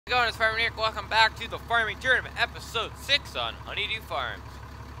Going, it's Farmer Nick. Welcome back to the Farming Tournament, episode 6 on Honeydew Farms.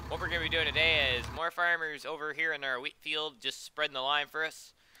 What we're going to be doing today is more farmers over here in our wheat field just spreading the line for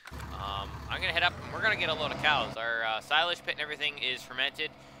us. I'm going to head up and we're going to get a load of cows. Our silage pit and everything is fermented,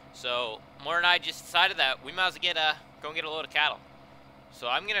 so Moore and I just decided that we might as well go and get a load of cattle. So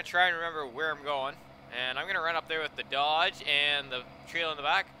I'm going to try and remember where I'm going, and I'm going to run up there with the Dodge and the trailer in the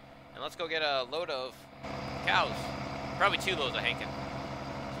back, and let's go get a load of cows. Probably 2 loads of hankin'.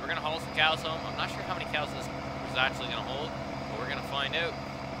 We're going to haul some cows home. I'm not sure how many cows this is actually going to hold, but we're going to find out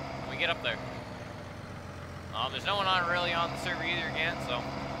when we get up there. There's no one really on the server either again, so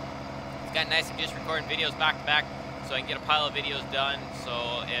it's got nice and just recording videos back to back so I can get a pile of videos done.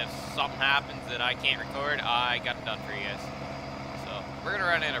 So if something happens that I can't record, I got it done for you guys. So we're going to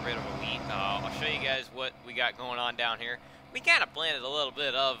run in a bit of a wheat. I'll show you guys what we got going on down here. We kind of planted a little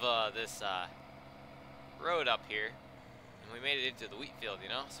bit of this road up here. We made it into the wheat field, you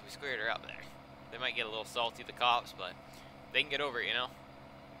know, so we squared her up there. They might get a little salty, the cops, but they can get over it, you know.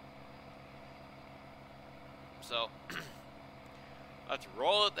 So, let's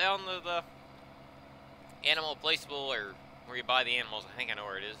roll it down to the animal placeable, or where you buy the animals. I think I know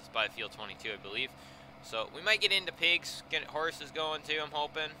where it is. It's by field 22, I believe. So, we might get into pigs, get horses going too, I'm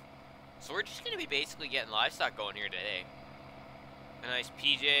hoping. So, we're just going to be basically getting livestock going here today. A nice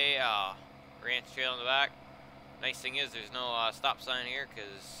PJ ranch trail in the back. Nice thing is there's no stop sign here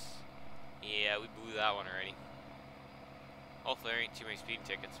because, yeah, we blew that one already. Hopefully there ain't too many speeding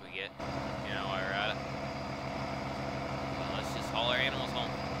tickets we get, you know, while we're at it. So let's just haul our animals home.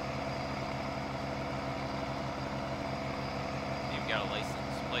 You've got a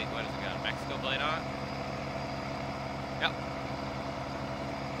license plate. What has it got? A Mexico plate on it? Yep.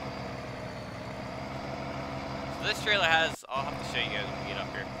 So this trailer has, I'll have to show you guys when we get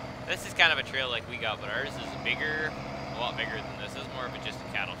up here. This is kind of a trail like we got, but ours is bigger, a lot bigger than this. This is more of just a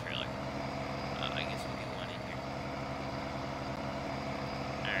cattle trailer. I guess we'll get one in here.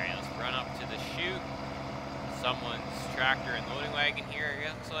 Alright, let's run up to the chute. Someone's tractor and loading wagon here, it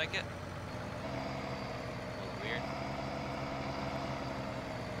looks like it. A little weird.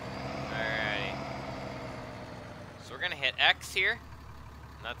 Alrighty. So we're going to hit X here.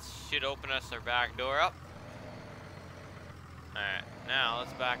 And that should open us our back door up. Alright, now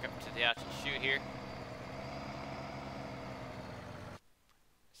let's back up to the actual chute here.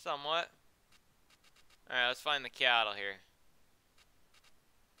 Somewhat. Alright, let's find the cattle here.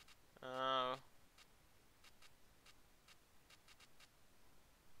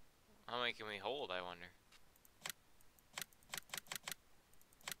 How many can we hold, I wonder?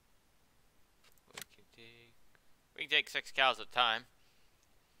 We can take 6 cows at a time.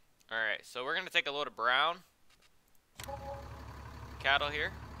 Alright, so we're going to take a load of brown cattle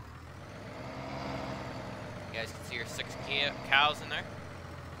here. You guys can see our 6 cows in there.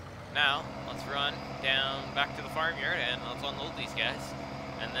 Now, let's run down back to the farmyard and let's unload these guys.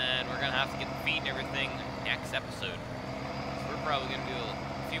 And then we're going to have to get the feed and everything next episode. So we're probably going to do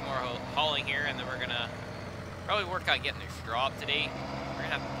a few more hauling here, and then we're going to probably work on getting their straw up today. We're going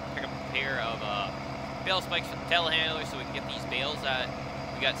to have to pick up a pair of bale spikes for the telehandler so we can get these bales that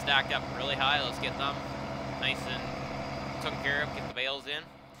we got stacked up really high. Let's get them nice and taken care of, get the bales in.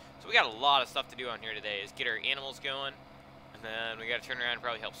 So we got a lot of stuff to do on here today. Is get our animals going, and then we got to turn around and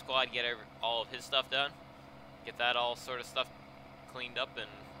probably help Squad get all of his stuff done, get that all sort of stuff cleaned up and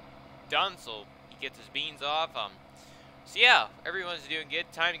done so he gets his beans off. So yeah, everyone's doing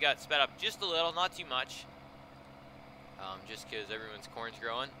good. Time got sped up just a little, not too much, just because everyone's corn's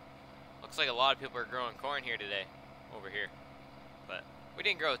growing. Looks like a lot of people are growing corn here today over here, but we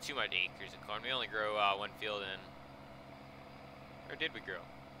didn't grow too much acres of corn. We only grow one field in. Or did we grow?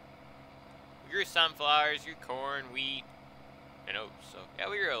 We grew sunflowers, grew corn, wheat, and oats. So, yeah,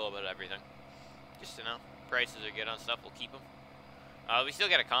 we grew a little bit of everything. Just to know, prices are good on stuff, we'll keep them. We still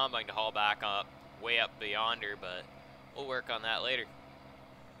got a combine to haul back up, way up yonder, but we'll work on that later.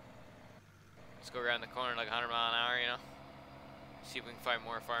 Let's go around the corner like 100 miles an hour, you know? See if we can find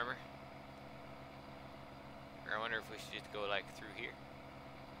more farmer. Or I wonder if we should just go, like, through here.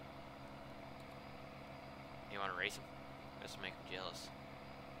 You want to race him? Just to make him jealous.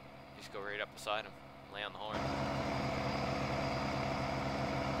 Just go right up beside him, lay on the horn.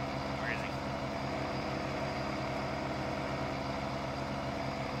 Where is he?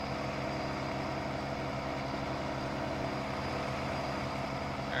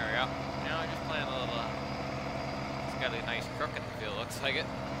 There we go. Now just playing a little. It's got a nice crook in the field, looks like it.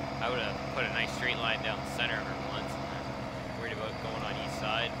 I would have put a nice straight line down the center of it once. Worried about going on each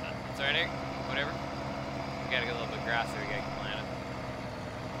side, but it's alright, whatever. We gotta get a little bit of grass there, we gotta get planted.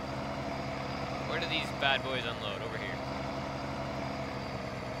 Where do these bad boys unload? Over here.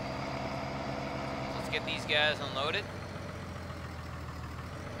 get these guys unloaded.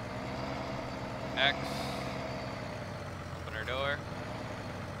 X. Open our door.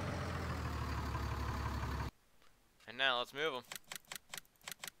 And now let's move them.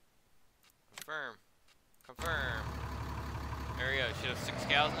 Confirm. Confirm. There we go. Should have 6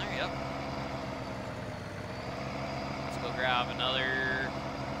 cows in there. Yep. Let's go grab another.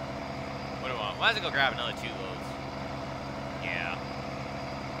 What do I want? Why does it go grab another 2 loads? Yeah.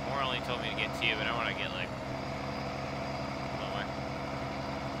 More only told me to get 2, but I want to get like a little more.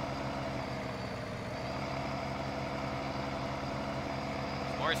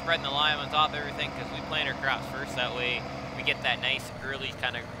 More spreading the lime on top of everything because we plant our crops first. That way we get that nice early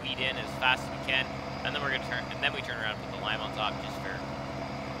kind of weed in as fast as we can, and then we're gonna turn around and put the lime on top just for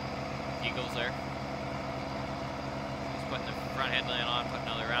eagles there. Just putting the front headland on, putting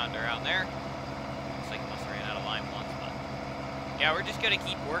another round around there. Looks like we must have ran out of lime once, but yeah, we're just gonna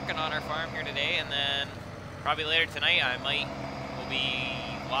keep working on our farm here today, and then probably later tonight we'll be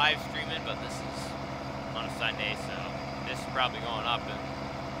live streaming, but this is on a Sunday, so this is probably going up, and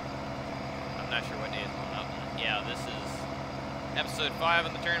I'm not sure what day it's going up. Yeah, this is episode 5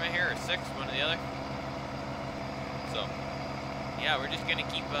 of the tournament here, or 6, one or the other. So, yeah, we're just gonna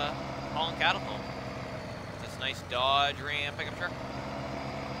keep hauling cattle home. This nice Dodge Ram pickup truck.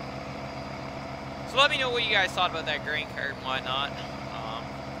 So let me know what you guys thought about that grain cart and whatnot.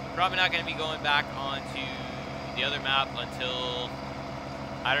 We're probably not gonna be going back onto the other map until,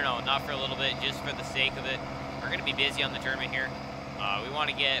 I don't know, not for a little bit, just for the sake of it. We're gonna be busy on the tournament here. We want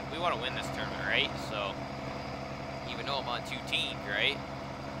to win this tournament, right? So, even though I'm on 2 teams, right?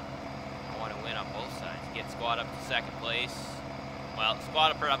 I want to win on both sides. Get Squad up to 2nd place. Well,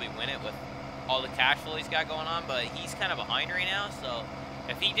 Squad will probably win it with all the cash flow he's got going on, but he's kind of behind right now, so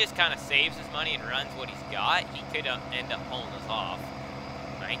if he just kind of saves his money and runs what he's got, he could end up pulling us off.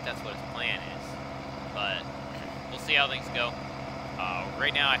 I think that's what his plan is. But we'll see how things go.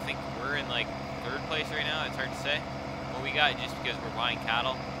 Right now, I think we're in like 3rd place right now. It's hard to say what we got just because we're buying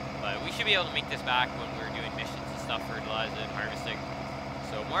cattle, but we should be able to make this back when we're doing missions and stuff, fertilizer and harvesting.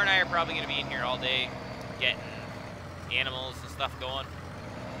 So Moore and I are probably going to be in here all day getting animals and stuff going,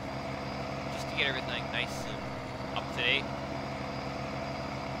 just to get everything nice and up to date.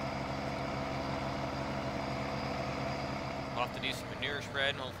 We'll have to do some manure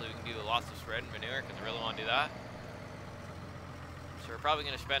spread, and hopefully we can do lots of spread and manure because I really want to do that. So we're probably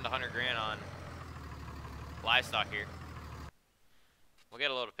going to spend 100 grand on livestock here. We'll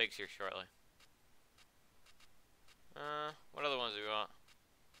get a load of pigs here shortly. What other ones do we want?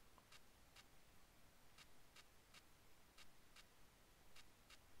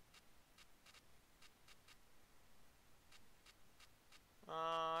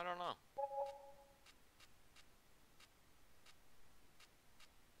 I don't know.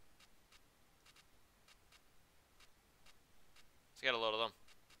 Let's get a load of them.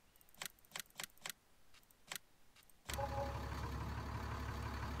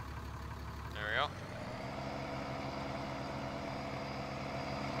 There we go.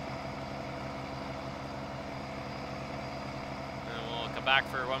 And we'll come back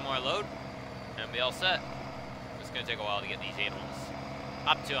for one more load and be all set. It's going to take a while to get these animals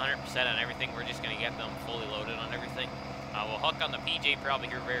up to 100% on everything. We're just going to get them fully loaded on everything. We'll hook on the PJ probably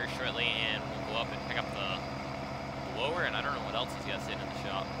here very shortly, and we'll go up and pick up the blower, and I don't know what else he's got sitting in the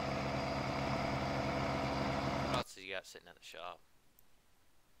shop. What else has he got sitting in the shop?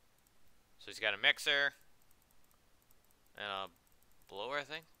 So he's got a mixer and a blower, I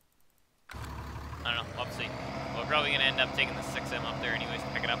think. I don't know. We'll have to see. We're probably going to end up taking the 6M up there anyways to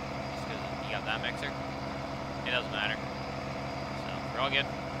pick it up, just because he got that mixer. It doesn't matter. So we're all good.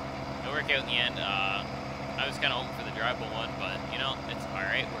 It'll work out in the end. I was kind of hoping for the drivable one, but you know, it's all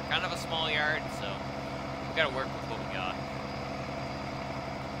right. We're kind of a small yard, so we got to work with what we got.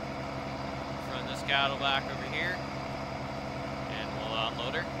 Run this cattle back over here, and we'll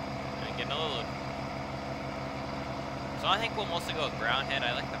unload her and get another load. So I think we'll mostly go with brown head.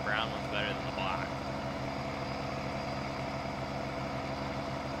 I like the brown ones better than the black.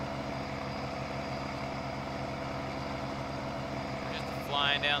 We're just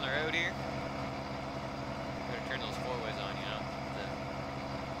flying down the road here. Better turn those 4-ways on, you know. The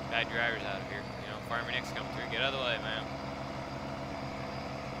bad drivers out of here. You know, Farmer Nick's coming through. Get out of the way, man.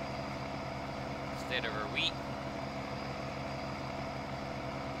 State of our wheat.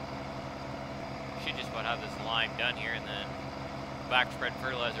 Should just about have this lime done here, and then back to spread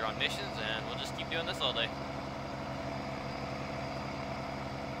fertilizer on missions, and we'll just keep doing this all day.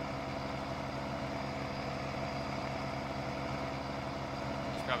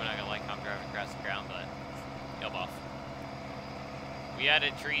 He's probably not gonna like how I'm driving across the ground, but yub off. We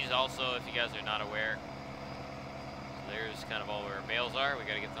added trees also, if you guys are not aware. So there's kind of all where our bales are. We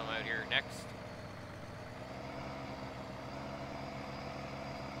gotta get them out here next.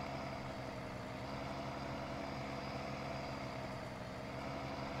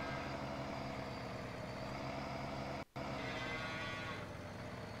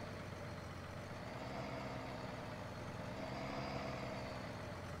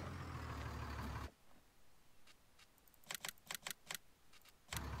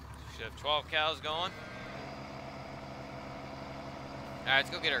 Should have 12 cows going. Alright, let's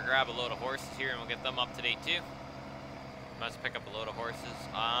go get her, grab a load of horses here, and we'll get them up to date too. Must pick up a load of horses.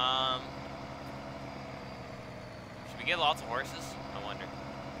 Should we get lots of horses? I wonder.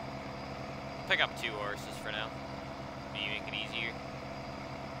 We'll pick up 2 horses for now. Maybe make it easier.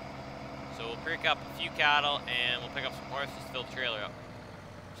 So we'll pick up a few cattle, and we'll pick up some horses to fill the trailer up.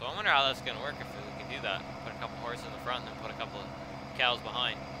 So I wonder how that's going to work if we can do that. Put a couple horses in the front, and then put a couple of cows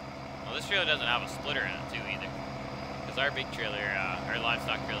behind. Well, this trailer doesn't have a splitter in it too either. Because our big trailer, our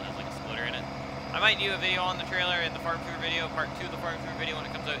livestock trailer has like a splitter in it. I might do a video on the trailer in the farm tour video, part 2 of the farm tour video when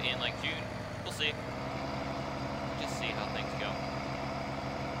it comes out in like June. We'll see. Just see how things go.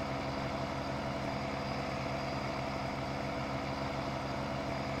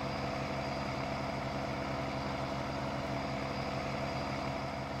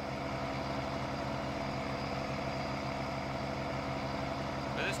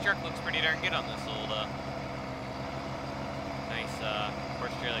 But this truck looks pretty darn good on this old nice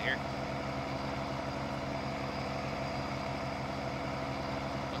horse trailer here.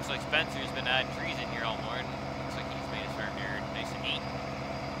 Looks like Spencer's been adding trees in here all morning. Looks like he's made his farm yard nice and neat.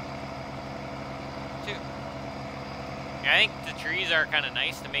 Too. Yeah, I think the trees are kind of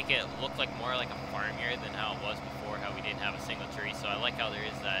nice to make it look like more like a farm yard than how it was before, how we didn't have a single tree. So I like how there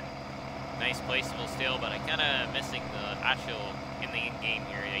is that nice placeable still, but I'm kind of missing the actual, in the in-game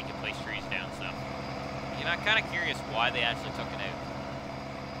here, they can place trees down, so. You know, I'm kind of curious why they actually took it out.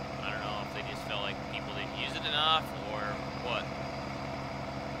 I don't know if they just felt like people didn't use it enough, or what.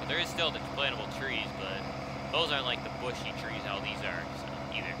 But there is still the plantable trees, but those aren't like the bushy trees how these are, so,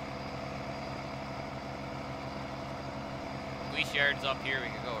 either. Police yard's up here, we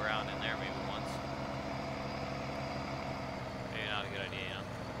could go around in there maybe once. Maybe not a good idea, you know.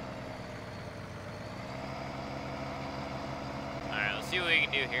 Alright, let's see what we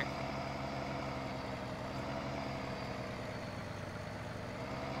can do here.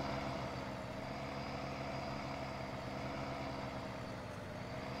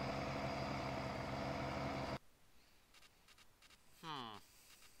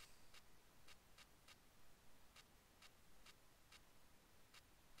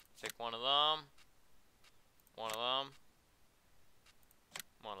 Take one of them, one of them,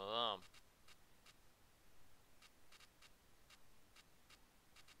 one of them.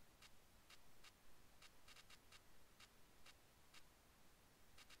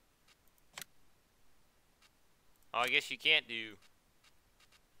 Oh, I guess you can't do.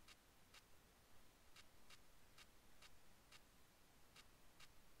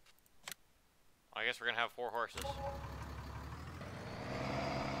 I guess we're gonna have 4 horses.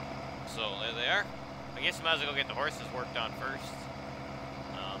 So there they are. I guess we might as well go get the horses worked on first.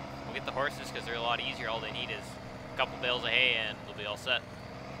 We'll get the horses because they're a lot easier. All they need is a couple bales of hay and they'll be all set.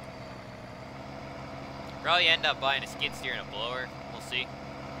 Probably end up buying a skid steer and a blower. We'll see.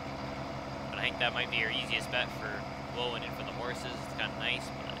 But I think that might be our easiest bet for blowing it for the horses. It's kind of nice,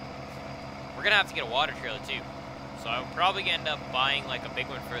 but we're gonna have to get a water trailer too. So I'm probably gonna end up buying like a big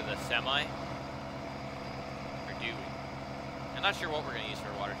one for the semi. Or do we? I'm not sure what we're gonna use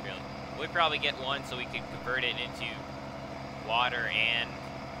for a water trailer. We'd probably get one so we could convert it into water and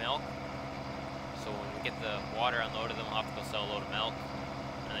milk. So when we get the water unloaded, then we'll have to go sell a load of milk.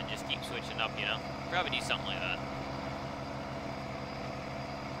 And then just keep switching up, you know? Probably do something like that.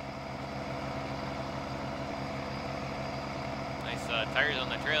 Nice tires on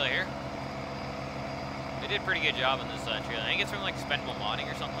the trailer here. They did a pretty good job on this trailer. I think it's from like Spendable Modding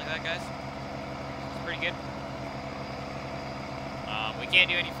or something like that, guys. It's pretty good. We can't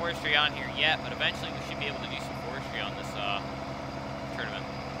do any forestry on here yet, but eventually we should be able to do some forestry on this tournament.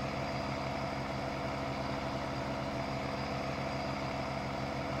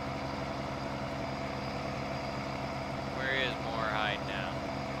 Where is Moorhide now?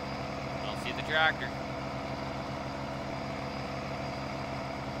 I don't see the tractor. I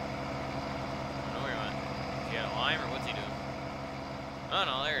don't know where he went. Is he out of lime or what's he doing? Oh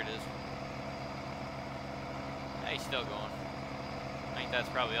no, there it is. Yeah, he's still going. I think that's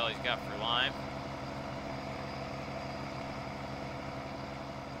probably all he's got for lime.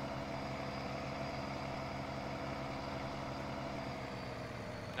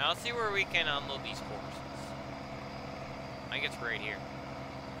 Now let's see where we can unload these horses. I think it's right here.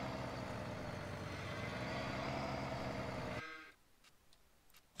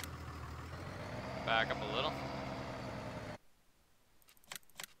 Back up a little.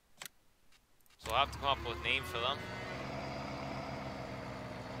 So we'll have to come up with names for them.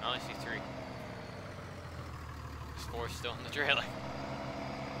 I only see 3. There's 4 still in the trailer.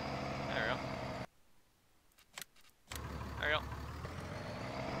 There we go. There we go.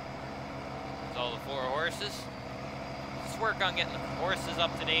 That's all the 4 horses. Let's work on getting the horses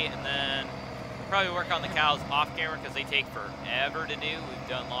up to date, and then we'll probably work on the cows off camera because they take forever to do. We've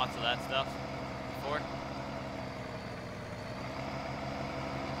done lots of that stuff before.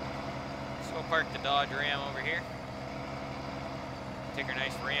 So we'll park the Dodge Ram over here. Take our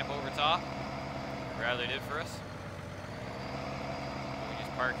nice ramp over top. Rather did for us. We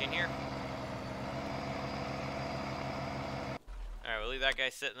just park in here. Alright, we'll leave that guy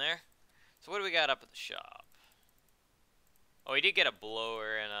sitting there. So what do we got up at the shop? Oh, he did get a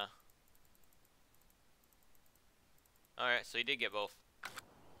blower and a... Alright, so he did get both.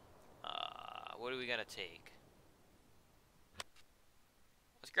 What do we gotta take?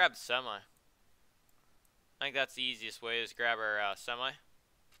 Let's grab the semi. I think that's the easiest way, is grab our semi.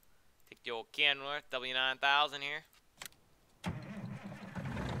 Take the old Kenworth W9000 here.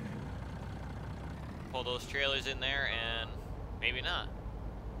 Pull those trailers in there and maybe not.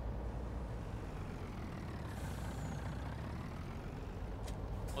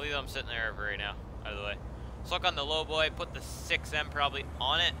 We'll leave them sitting there for right now, out of the way. Let's look on the low boy, put the 6M probably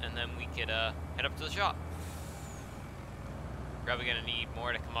on it, and then we could head up to the shop. Probably gonna need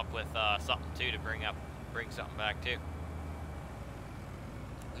more to come up with something too to bring something back too.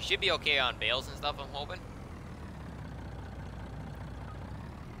 We should be okay on bales and stuff, I'm hoping.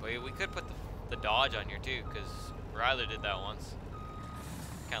 We could put the Dodge on here too, because Ryler did that once.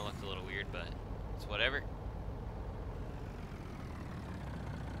 Kind of looked a little weird, but it's whatever.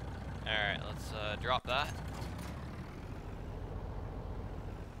 Alright, let's drop that.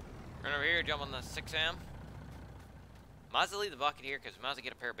 Run over here, jump on the 6M. Might as well leave the bucket here because we might as well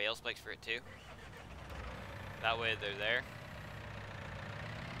get a pair of bale spikes for it too. That way they're there.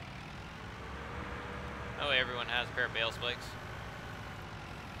 That way everyone has a pair of bale spikes.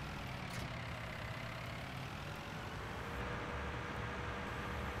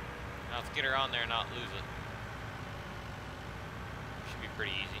 Now let's get her on there and not lose it. Should be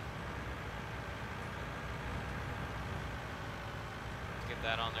pretty easy. Let's get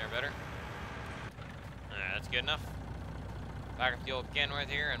that on there better. Alright, that's good enough. Back up the old Kenworth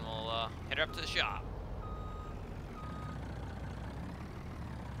here and we'll head up to the shop.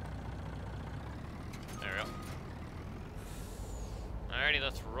 There we go. Alrighty,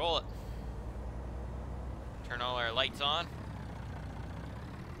 let's roll it. Turn all our lights on.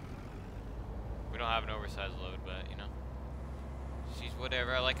 We don't have an oversized load, but you know. She's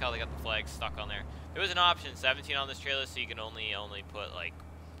whatever. I like how they got the flag stuck on there. There was an option 17 on this trailer, so you can only put like,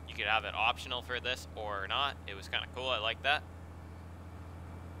 you could have it optional for this or not. It was kind of cool. I like that.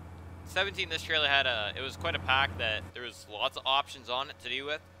 17, this trailer had it was quite a pack that there was lots of options on it to do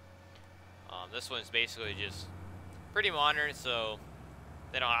with. This one's basically just pretty modern, so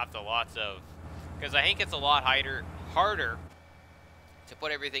they don't have because I think it's a lot harder to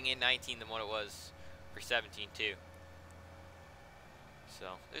put everything in 19 than what it was for 17 too. So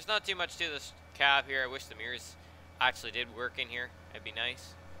there's not too much to this cab here. I wish the mirrors actually did work in here. It'd be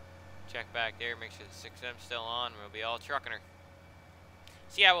nice. Check back there, make sure the 6M's still on. We'll be all trucking her.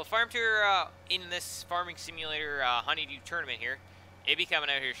 So yeah, we'll farm tour in this farming simulator honeydew tournament here. It'll be coming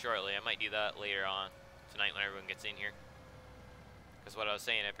out here shortly. I might do that later on tonight when everyone gets in here. Because what I was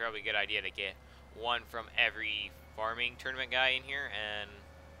saying, it'd probably be a good idea to get one from every farming tournament guy in here,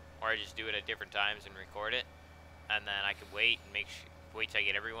 or I just do it at different times and record it, and then I could wait and wait till I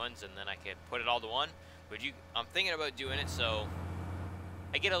get everyone's, and then I could put it all to one. I'm thinking about doing it so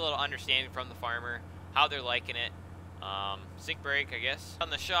I get a little understanding from the farmer how they're liking it. Sync break, I guess. On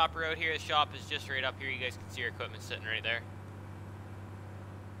the shop road here, the shop is just right up here. You guys can see our equipment sitting right there.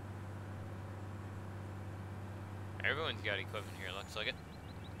 Everyone's got equipment here, looks like it.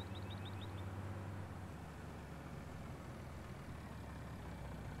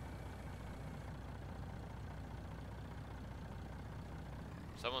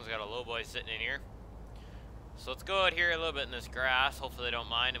 Someone's got a low boy sitting in here. So let's go out here a little bit in this grass. Hopefully they don't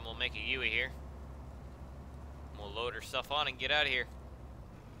mind, and we'll make a Yui here. We'll load our stuff on and get out of here.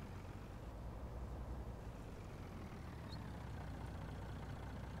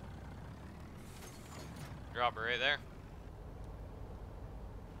 Drop it right there.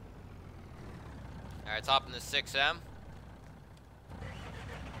 Alright, let's hop in the 6M.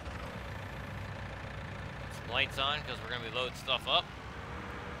 lights on because we're going to be loading stuff up.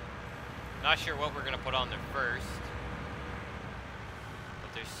 Not sure what we're going to put on there first.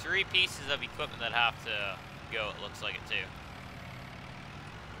 But there's 3 pieces of equipment that have to go, it looks like it too.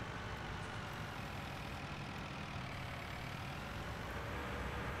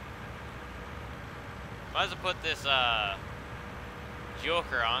 Might as well put this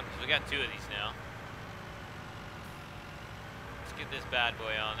Joker on because we got 2 of these now. Let's get this bad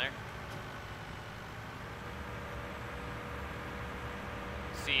boy on there.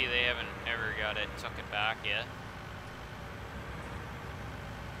 See, they haven't ever got it tuck it back yet.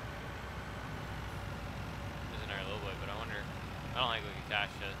 Isn't our little boy, but I wonder. I don't think we can attach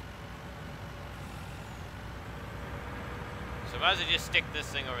it. So I might as well just stick this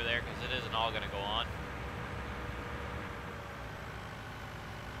thing over there because it isn't all gonna go on.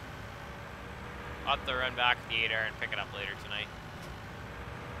 I'll have to run back to the 8R and pick it up later tonight.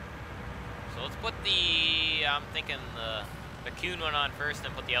 So let's put the, I'm thinking the Coon one on first,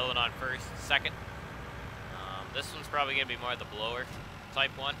 then put the other one on first, second. This one's probably going to be more the blower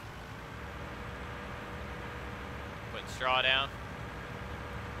type one. Putting straw down.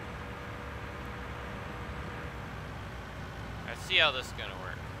 Let's see how this is going to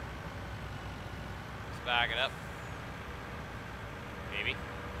work. Let's back it up. Maybe.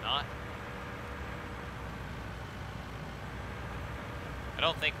 Not. I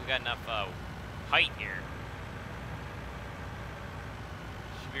don't think we got enough height here.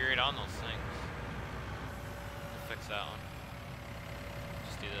 Should be right on those things. We'll fix that one.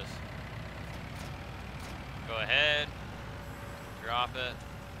 Just do this. Go ahead. Drop it.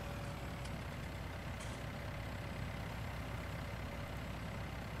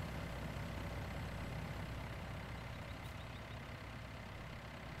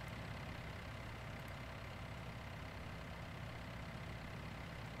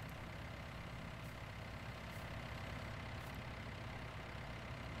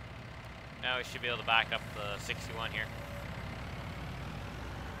 Now we should be able to back up the 61 here.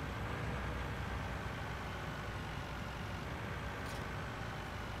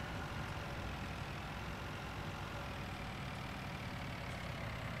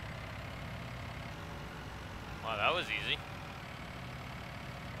 Wow, that was easy.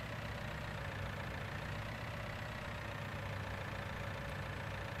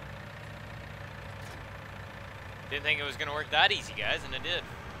 Didn't think it was going to work that easy, guys, and it did.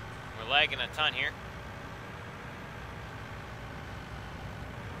 We're lagging a ton here.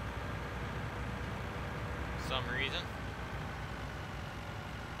 For some reason.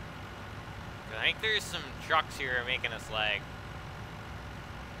 I think there's some trucks here making us lag.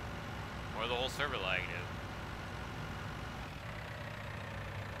 Or the whole server lag is.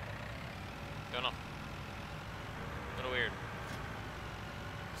 Don't know. A little weird.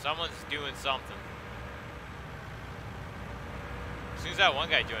 Someone's doing something. As soon as that one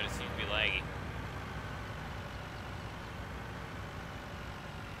guy joined, it seems to be laggy.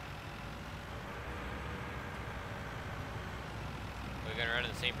 Are we gonna run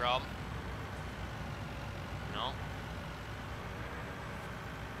into the same problem? No?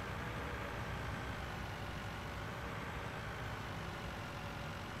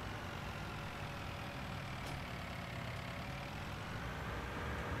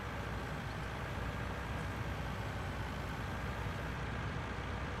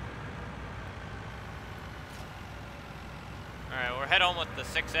 Alright, we'll head home with the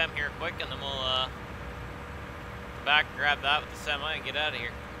 6M here quick, and then we'll go back and grab that with the semi and get out of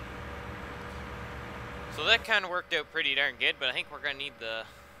here. So that kind of worked out pretty darn good, but I think we're going to need the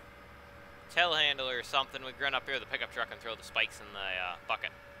telehandler or something. We can run up here with the pickup truck and throw the spikes in the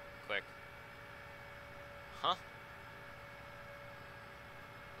bucket quick. Huh?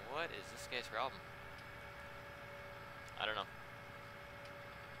 What is this guy's problem? I don't know.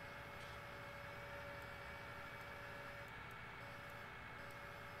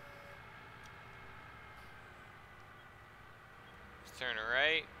 Turn it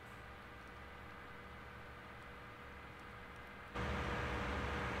right.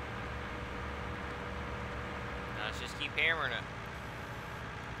 Now let's just keep hammering it.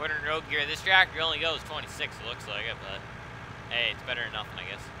 Put it in road gear. This tractor only goes 26, it looks like it, but hey, it's better than nothing, I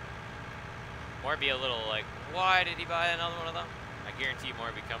guess. More be a little like, why did he buy another one of them? I guarantee more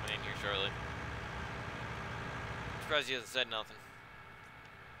will be coming in here shortly. I'm surprised he hasn't said nothing.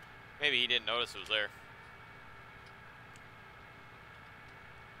 Maybe he didn't notice it was there.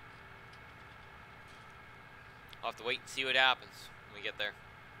 I'll have to wait and see what happens when we get there.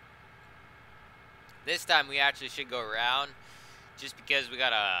 This time we actually should go around, just because we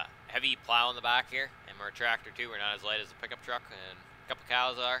got a heavy plow in the back here, and we're a tractor too. We're not as light as a pickup truck, and a couple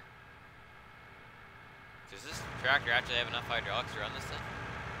cows are. Does this tractor actually have enough hydraulics to run this thing?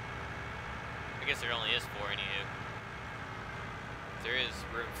 I guess there only is 4 anywho. There is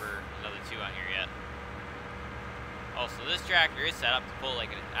room for another 2 on here yet. Also, this tractor is set up to pull like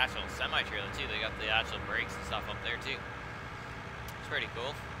an actual semi-trailer too. They got the actual brakes and stuff up there too. It's pretty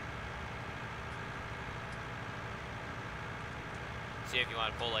cool. See, if you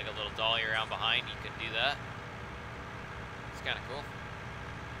want to pull like a little dolly around behind, you could do that. It's kind of cool.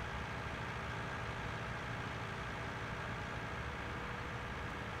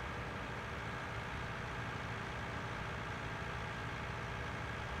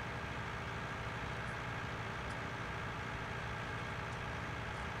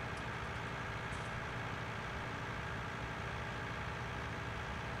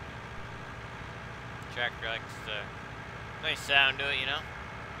 Tractor likes a nice sound to it, you know.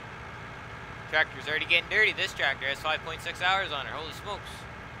 Tractor's already getting dirty. This tractor has 5.6 hours on it. Holy smokes.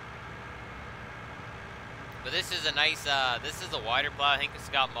 But this is a nice, this is a wider plow. I think it's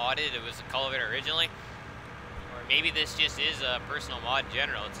got modded. It was a cultivator originally. Or maybe this just is a personal mod in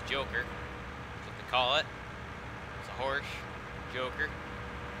general. It's a joker. That's what they call it. It's a horse joker.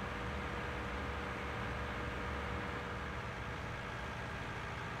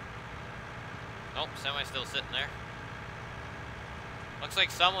 Nope, semi's still sitting there. Looks like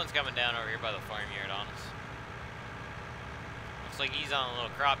someone's coming down over here by the farmyard on us. Looks like he's on a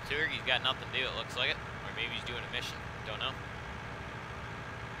little crop tour. He's got nothing to do, it looks like it. Or maybe he's doing a mission. Don't know.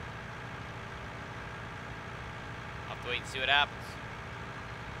 I'll have to wait and see what happens.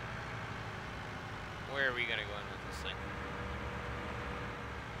 Where are we going to go in with this thing?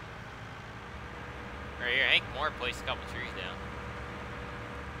 Right here, Hank Moore placed a couple trees down.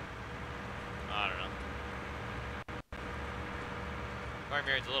 I don't know.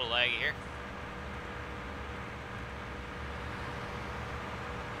 Farmyard's a little laggy here.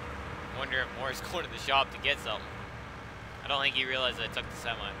 Wonder if Moore's going to the shop to get something. I don't think he realized I took the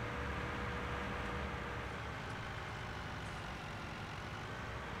semi.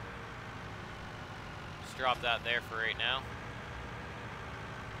 Just drop that there for right now.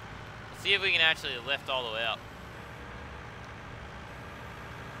 Let's see if we can actually lift all the way up.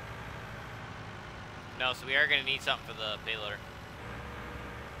 No, so we are going to need something for the payloader.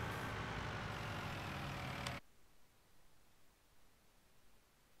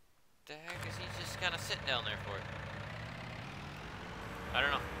 The heck is he just kind of sitting down there for? I don't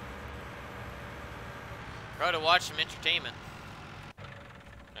know. Probably to watch some entertainment.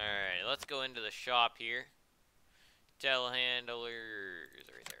 Alright, let's go into the shop here. Telehandlers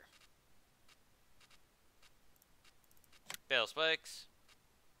right there. Bale spikes.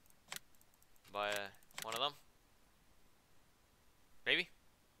 Buy one of them. Maybe?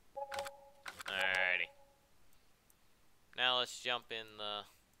 Alrighty. Now let's jump in the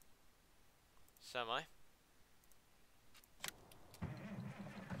semi.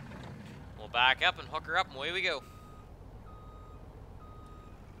 We'll back up and hook her up and away we go.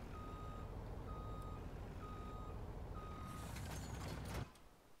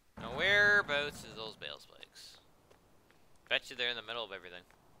 Now whereabouts is those bale spikes? Bet you they're in the middle of everything.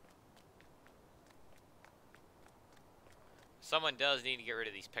 Someone does need to get rid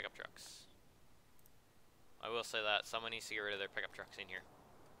of these pickup trucks. I will say that. Someone needs to get rid of their pickup trucks in here.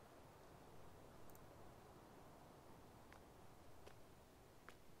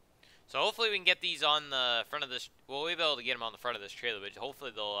 So hopefully we can get these on the front of this. Well, we'll be able to get them on the front of this trailer, but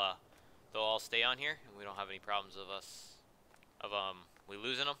hopefully they'll all stay on here, and we don't have any problems of we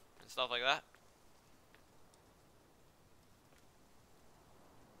losing them and stuff like that.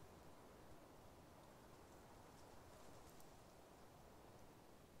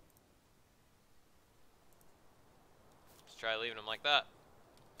 Try leaving them like that.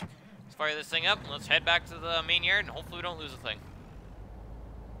 Let's fire this thing up and let's head back to the main yard and hopefully we don't lose a thing.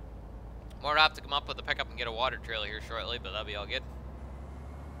 More have to come up with a pickup and get a water trailer here shortly, but that'll be all good.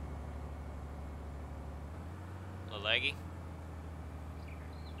 A little laggy.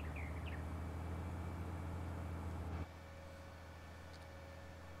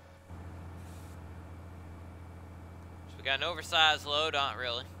 So we got an oversized load, not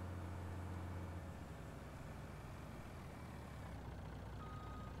really.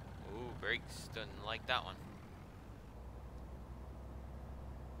 Brakes, doesn't like that one.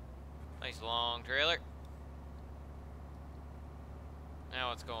 Nice long trailer. Now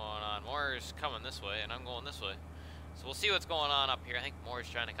what's going on? Moore's coming this way and I'm going this way. So we'll see what's going on up here. I think Moore's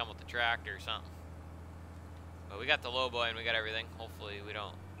trying to come with the tractor or something. But we got the low boy and we got everything. Hopefully we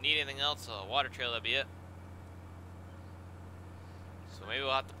don't need anything else. A water trailer, that'll be it. So maybe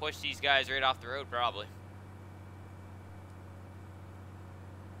we'll have to push these guys right off the road probably.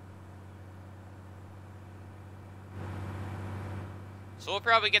 So we'll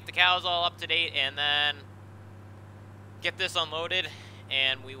probably get the cows all up to date and then get this unloaded,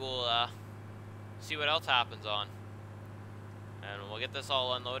 and we will see what else happens on. And we'll get this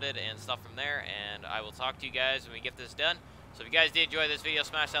all unloaded and stuff from there, and I will talk to you guys when we get this done. So if you guys did enjoy this video,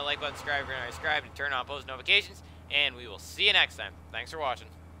 smash that like button, subscribe if you're not subscribed, and turn on post notifications, and we will see you next time. Thanks for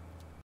watching.